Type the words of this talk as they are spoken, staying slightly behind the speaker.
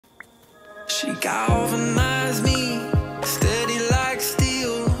She galvanized me, steady like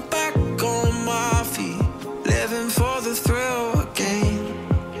steel, back on my feet, living for the thrill again,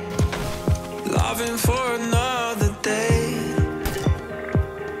 loving for another day.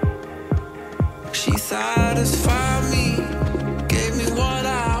 She satisfied me, gave me what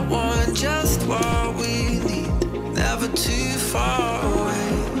I want, just what we need, never too far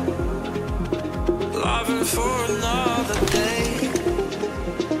away, loving for another day.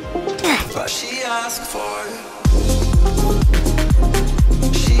 But she asked for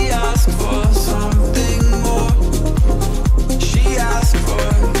something more. She asked for,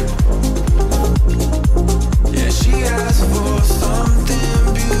 yeah, she asked for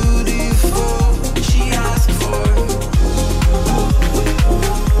something beautiful. She asked for,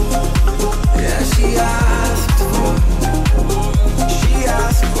 yeah, she asked for, she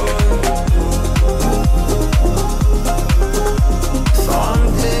asked for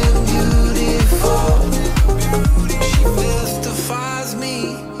something beautiful. She mystifies me,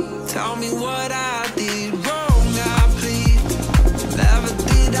 tell me what I did wrong, I plead. Never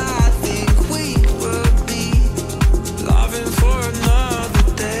did I think we would be loving for another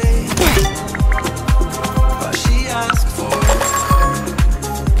day. But she asked for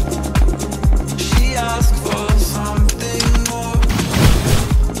something more.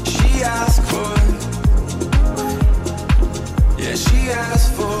 She asked for, yeah, she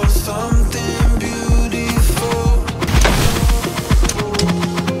asked for something beautiful.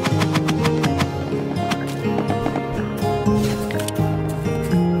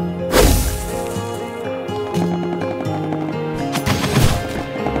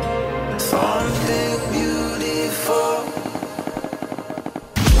 Something beautiful.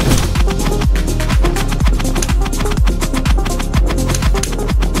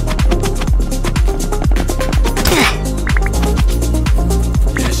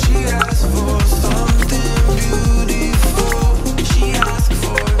 Yeah, she asked for something beautiful. She asked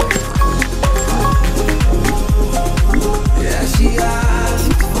for, yeah, she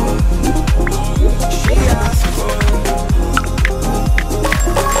asked for, she asked for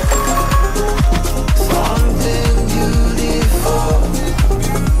something beautiful.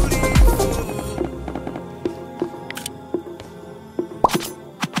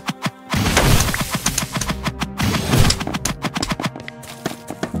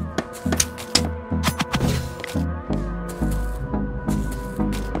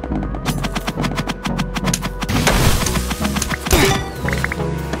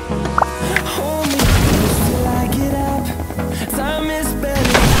 Hold me close till I get up. Time is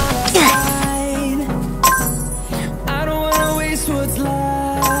barely on our side. I don't wanna waste what's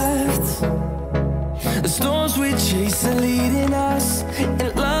left. The storms we chase are leading us,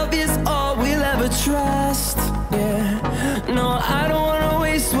 and love is all we'll ever trust. Yeah, no, I don't wanna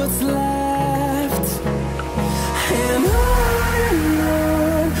waste what's left. And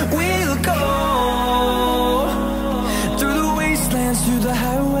on we'll go, through the wastelands, through the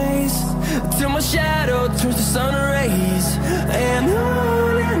highways, till my shadow turns to sun rays. And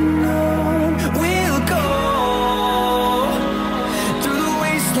on we'll go, through the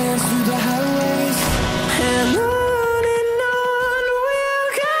wastelands, through the highways, and on we'll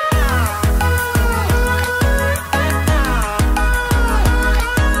go.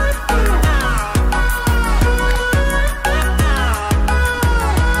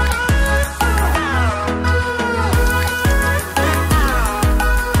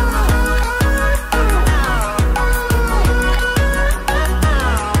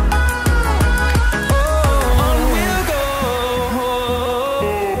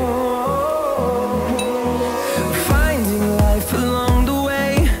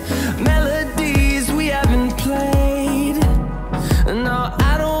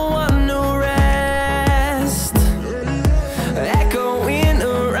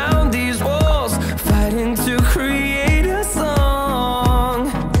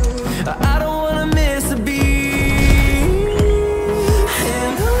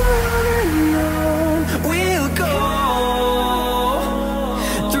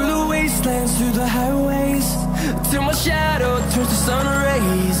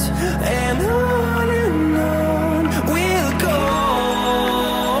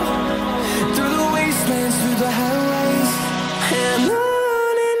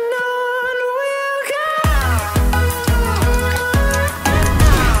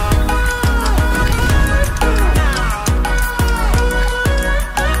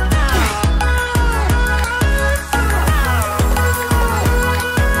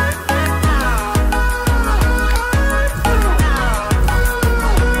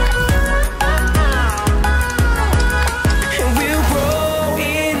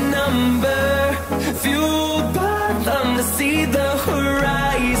 see the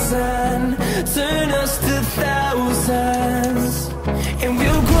horizon, turn us to thousands, and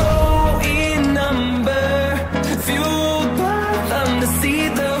we'll grow in number, fueled by them to see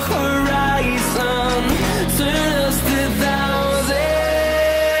the